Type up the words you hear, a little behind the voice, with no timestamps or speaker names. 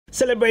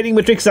Celebrating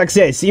Matric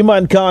success,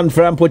 Iman Khan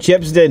from Port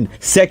Shepstone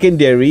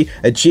Secondary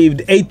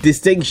achieved 8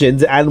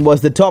 distinctions and was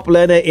the top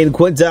learner in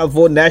Quintile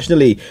 4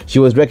 nationally. She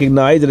was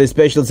recognized at a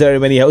special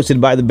ceremony hosted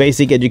by the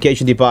Basic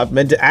Education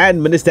Department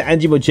and Minister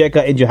Angie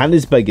Motshekga in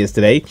Johannesburg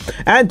yesterday.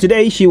 And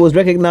today she was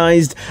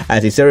recognized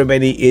at a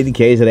ceremony in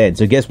KZN.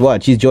 So guess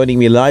what? She's joining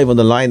me live on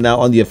the line now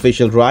on the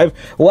official drive.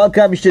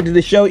 Welcome to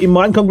the show,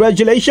 Iman.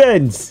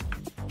 Congratulations.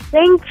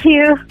 Thank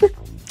you.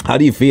 How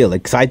do you feel?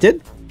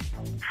 Excited?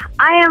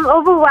 I am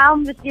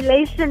overwhelmed with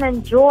elation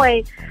and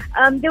joy.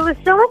 There was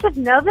so much of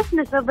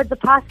nervousness over the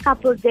past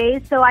couple of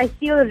days, so I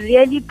feel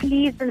really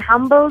pleased and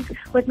humbled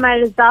with my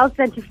results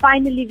and to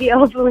finally be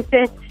over with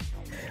it.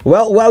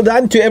 Well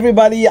done to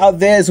everybody out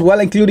there as well,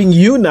 including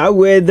you now,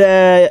 with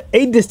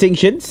 8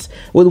 distinctions,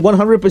 with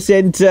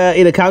 100%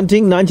 in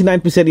accounting,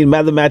 99% in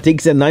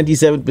mathematics, and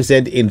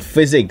 97% in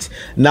physics.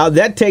 Now,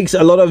 that takes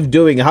a lot of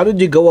doing. How did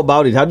you go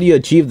about it? How did you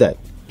achieve that?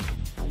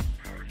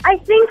 I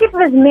think it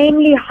was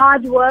mainly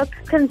hard work,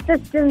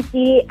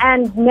 consistency,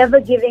 and never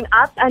giving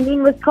up. I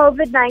mean, with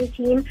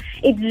COVID-19,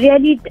 it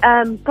really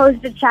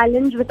posed a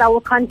challenge with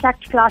our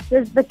contact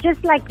classes, but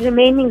just like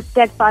remaining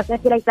steadfast, I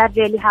feel like that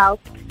really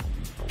helped.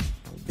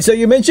 So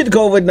you mentioned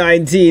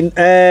COVID-19.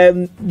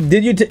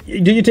 Did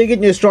you take it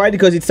in your stride?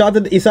 Because it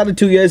started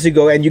 2 years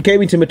ago, and you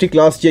came into Matric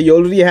last year. You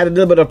already had a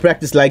little bit of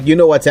practice, like you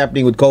know what's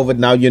happening with COVID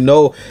now. You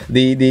know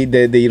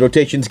the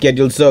rotation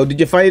schedule. So did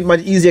you find it much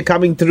easier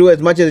coming through?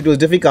 As much as it was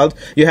difficult,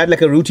 you had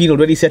like a routine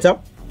already set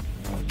up.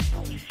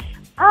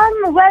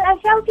 Well, I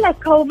felt like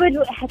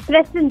COVID had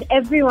threatened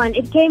everyone.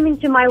 It came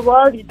into my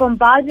world. It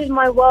bombarded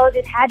my world.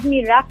 It had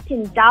me wrapped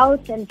in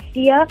doubt and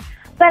fear.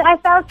 But I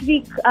felt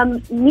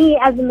me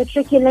as a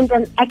matriculant,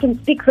 and I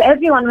can speak for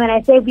everyone when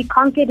I say we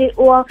conquered it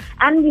all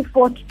and we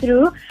fought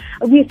through.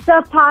 We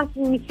surpassed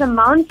and we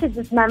surmounted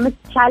this mammoth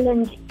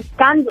challenge,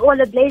 guns all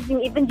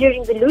ablazing even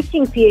during the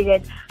looting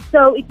period.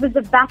 So it was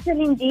a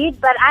battle indeed,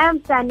 but I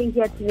am standing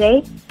here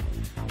today.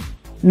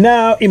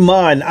 Now,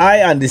 Iman, I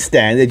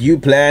understand that you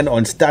plan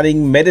on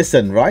studying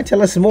medicine, right?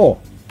 Tell us more.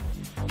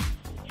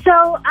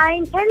 So I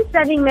intend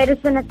studying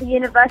medicine at the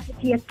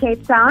University of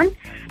Cape Town.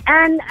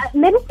 And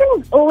medicine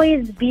has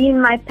always been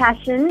my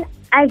passion.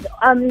 I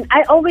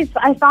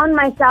found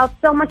myself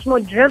so much more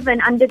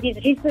driven under these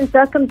recent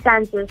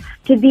circumstances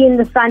to be in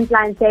the front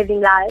line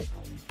saving lives.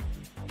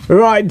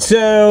 Right,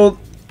 so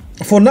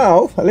for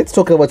now, let's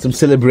talk about some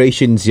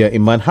celebrations here,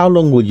 Iman. How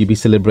long will you be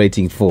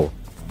celebrating for?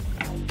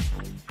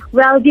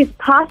 Well, these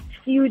past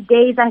few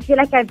days, I feel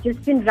like I've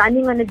just been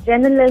running on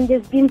adrenaline.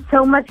 There's been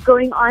so much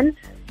going on.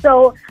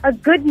 So a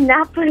good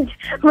nap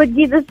would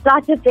be the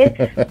start of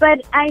it.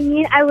 But I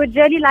mean, I would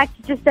really like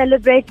to just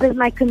celebrate with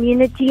my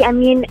community. I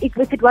mean, if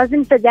it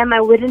wasn't for them,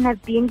 I wouldn't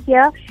have been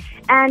here.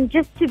 And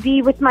just to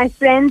be with my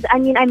friends, I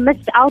mean, I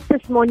missed out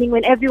this morning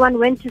when everyone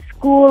went to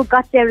school,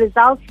 got their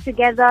results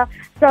together.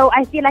 So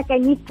I feel like I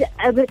need to,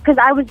 because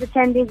I was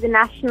attending the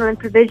national and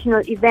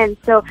provisional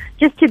events. So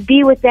just to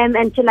be with them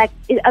and to like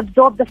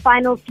absorb the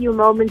final few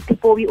moments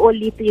before we all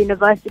leave the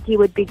university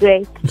would be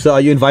great. So are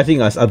you inviting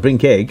us? I'll bring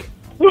cake.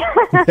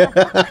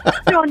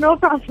 Sure, no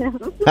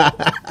problem.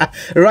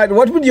 Right,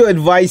 what would your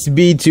advice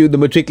be to the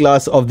Matric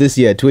class of this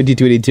year,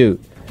 2022?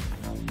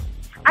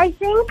 I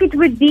think it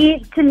would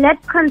be to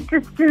let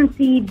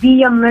consistency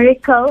be your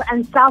miracle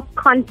and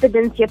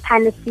self-confidence your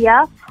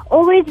panacea.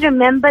 Always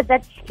remember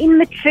that in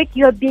Matric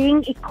you're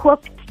being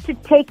equipped to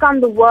take on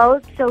the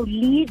world, so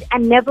lead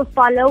and never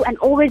follow, and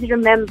always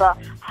remember,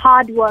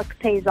 hard work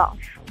pays off.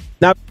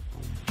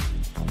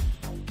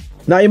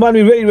 Now, Iman,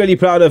 we're really, really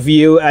proud of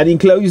you. And in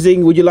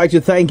closing, would you like to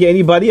thank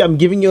anybody? I'm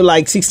giving you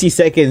like 60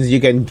 seconds.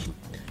 You can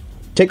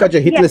take out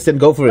your hit list and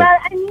go for it. Well,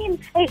 I mean,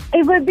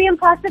 it would be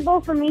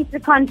impossible for me to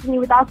continue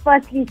without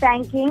firstly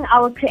thanking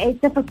our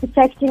Creator for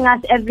protecting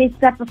us every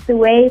step of the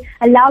way,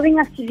 allowing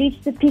us to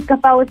reach the peak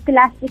of our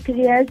scholastic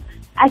careers.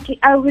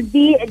 I would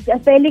be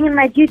failing in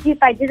my duty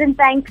if I didn't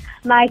thank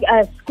my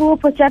school,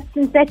 Port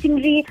Shepstone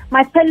Secondary,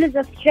 my pillars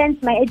of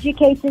strength, my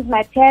educators,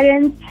 my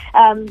parents.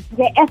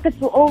 Their efforts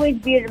will always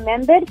be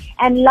remembered.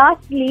 And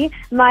lastly,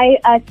 my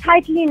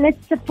tightly knit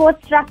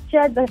support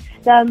structure,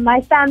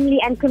 my family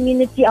and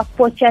community of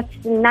Port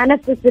Shepstone. None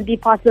of this would be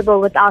possible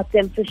without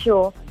them, for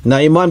sure. Now,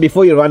 Iman,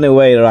 before you run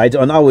away, right,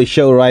 on our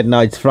show right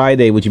now, it's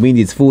Friday, which means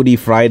it's Foodie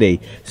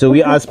Friday. So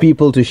we ask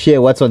people to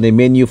share what's on the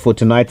menu for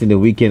tonight and the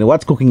weekend.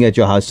 What's cooking at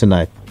your house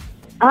tonight?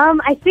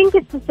 I think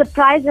it's a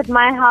surprise at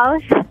my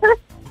house.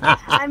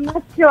 I'm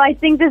not sure. I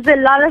think there's a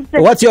lot of...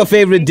 What's your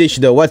favorite dish,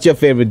 though? What's your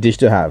favorite dish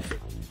to have?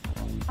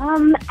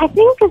 I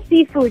think a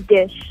seafood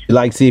dish. You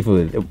like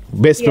seafood?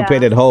 Best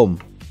prepared at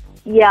home?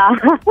 Yeah.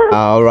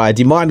 All right.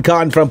 Iman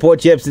Khan from Port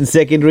Shepstone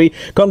Secondary.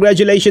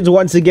 Congratulations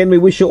once again. We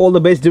wish you all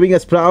the best, doing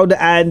us proud,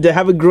 and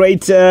have a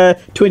great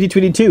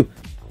 2022.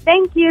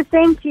 Thank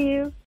you.